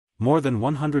More than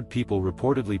 100 people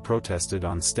reportedly protested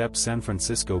on San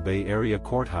Francisco Bay Area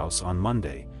courthouse on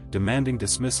Monday, demanding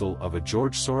dismissal of a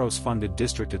George Soros-funded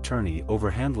district attorney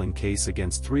over handling case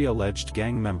against 3 alleged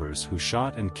gang members who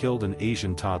shot and killed an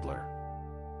Asian toddler.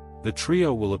 The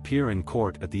trio will appear in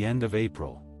court at the end of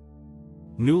April.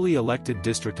 Newly elected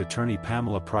District Attorney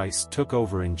Pamela Price took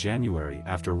over in January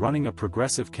after running a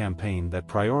progressive campaign that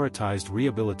prioritized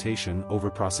rehabilitation over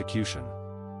prosecution.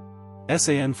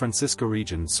 San Francisco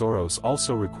Region Soros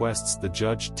also requests the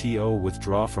judge to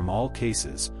withdraw from all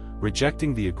cases,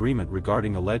 rejecting the agreement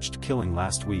regarding alleged killing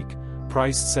last week.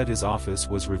 Price said his office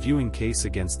was reviewing case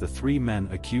against the 3 men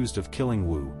accused of killing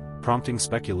Wu, prompting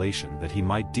speculation that he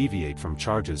might deviate from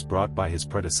charges brought by his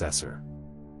predecessor.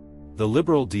 The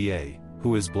liberal DA,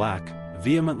 who is black,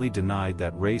 vehemently denied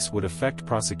that race would affect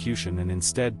prosecution and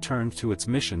instead turned to its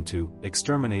mission to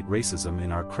exterminate racism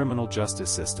in our criminal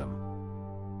justice system.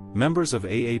 Members of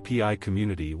AAPI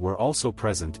community were also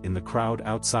present in the crowd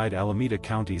outside Alameda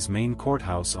County's main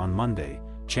courthouse on Monday,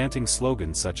 chanting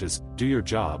slogans such as, "Do your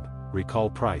job, recall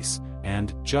Price,"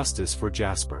 and "Justice for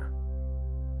Jasper."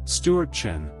 Stewart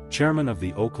Chen, chairman of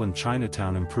the Oakland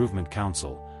Chinatown Improvement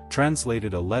Council,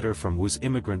 translated a letter from Wu's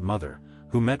immigrant mother,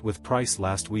 who met with Price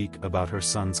last week about her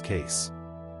son's case.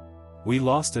 "We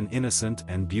lost an innocent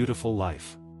and beautiful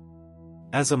life.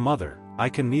 As a mother, I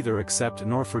can neither accept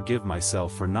nor forgive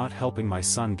myself for not helping my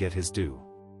son get his due.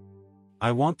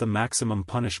 I want the maximum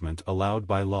punishment allowed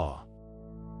by law."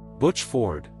 Butch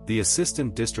Ford, the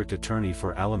assistant district attorney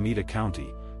for Alameda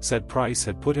County, said Price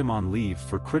had put him on leave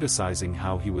for criticizing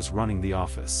how he was running the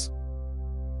office.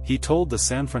 He told the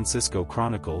San Francisco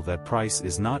Chronicle that Price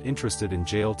is not interested in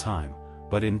jail time,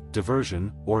 but in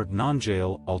diversion or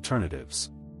non-jail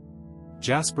alternatives.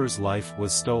 Jasper's life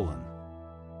was stolen.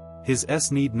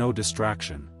 His need no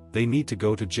distraction, they need to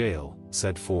go to jail,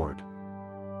 said Ford.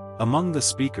 Among the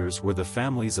speakers were the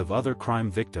families of other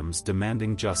crime victims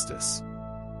demanding justice.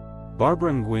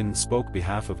 Barbara Nguyen spoke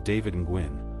behalf of David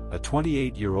Nguyen, a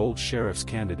 28-year-old sheriff's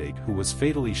candidate who was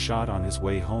fatally shot on his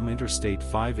way home Interstate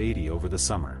 580 over the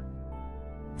summer.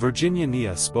 Virginia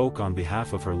Nia spoke on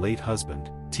behalf of her late husband,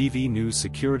 TV news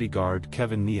security guard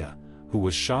Kevin Nia, who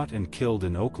was shot and killed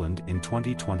in Oakland in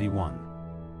 2021.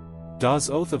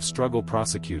 Da's Oath of Struggle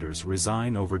prosecutors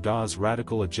resign over Da's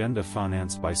radical agenda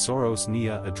financed by Soros.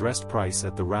 Nia addressed Price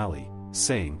at the rally,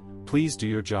 saying, "Please do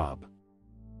your job.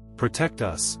 Protect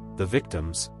us, the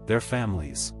victims, their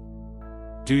families.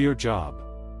 Do your job.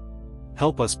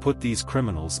 Help us put these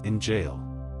criminals in jail."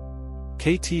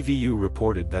 KTVU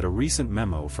reported that a recent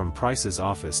memo from Price's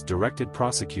office directed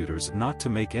prosecutors not to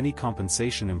make any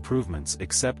compensation improvements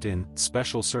except in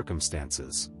special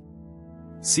circumstances.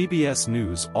 CBS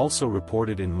News also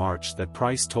reported in March that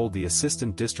Price told the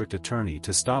assistant district attorney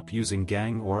to stop using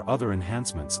gang or other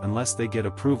enhancements unless they get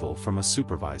approval from a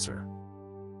supervisor.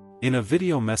 In a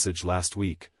video message last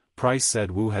week, Price said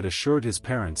Wu had assured his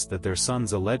parents that their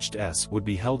son's alleged would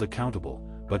be held accountable,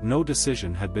 but no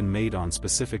decision had been made on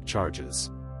specific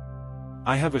charges.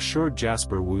 "I have assured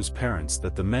Jasper Wu's parents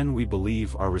that the men we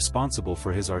believe are responsible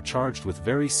for his are charged with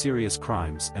very serious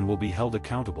crimes and will be held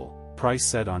accountable," Price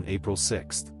said on April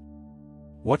 6.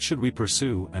 "What should we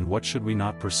pursue and what should we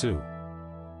not pursue?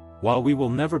 While we will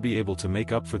never be able to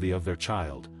make up for the of their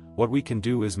child, what we can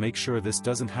do is make sure this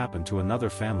doesn't happen to another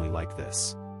family like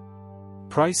this."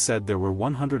 Price said there were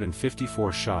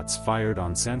 154 shots fired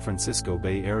on San Francisco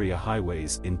Bay Area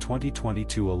highways in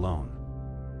 2022 alone.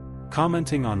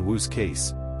 Commenting on Wu's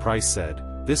case, Price said,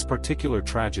 "This particular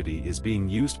tragedy is being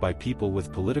used by people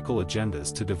with political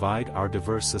agendas to divide our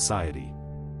diverse society.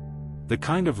 The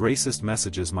kind of racist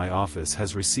messages my office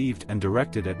has received and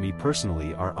directed at me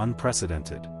personally are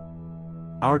unprecedented.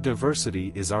 Our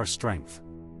diversity is our strength.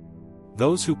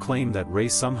 Those who claim that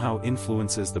race somehow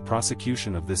influences the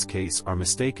prosecution of this case are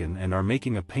mistaken and are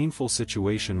making a painful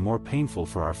situation more painful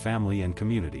for our family and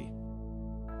community.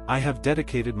 I have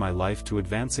dedicated my life to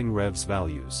advancing Rev's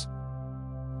values."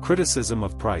 Criticism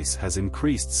of Price has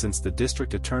increased since the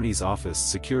district attorney's office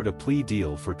secured a plea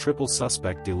deal for triple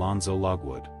suspect Delonzo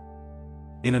Logwood.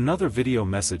 In another video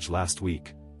message last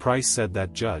week, Price said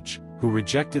that judge, who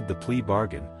rejected the plea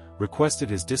bargain,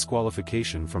 requested his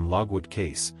disqualification from Logwood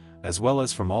case, as well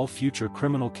as from all future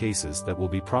criminal cases that will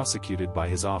be prosecuted by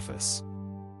his office.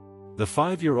 The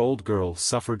 5-year-old girl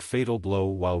suffered fatal blow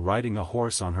while riding a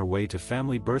horse on her way to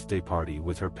family birthday party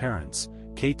with her parents,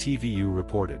 KTVU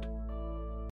reported.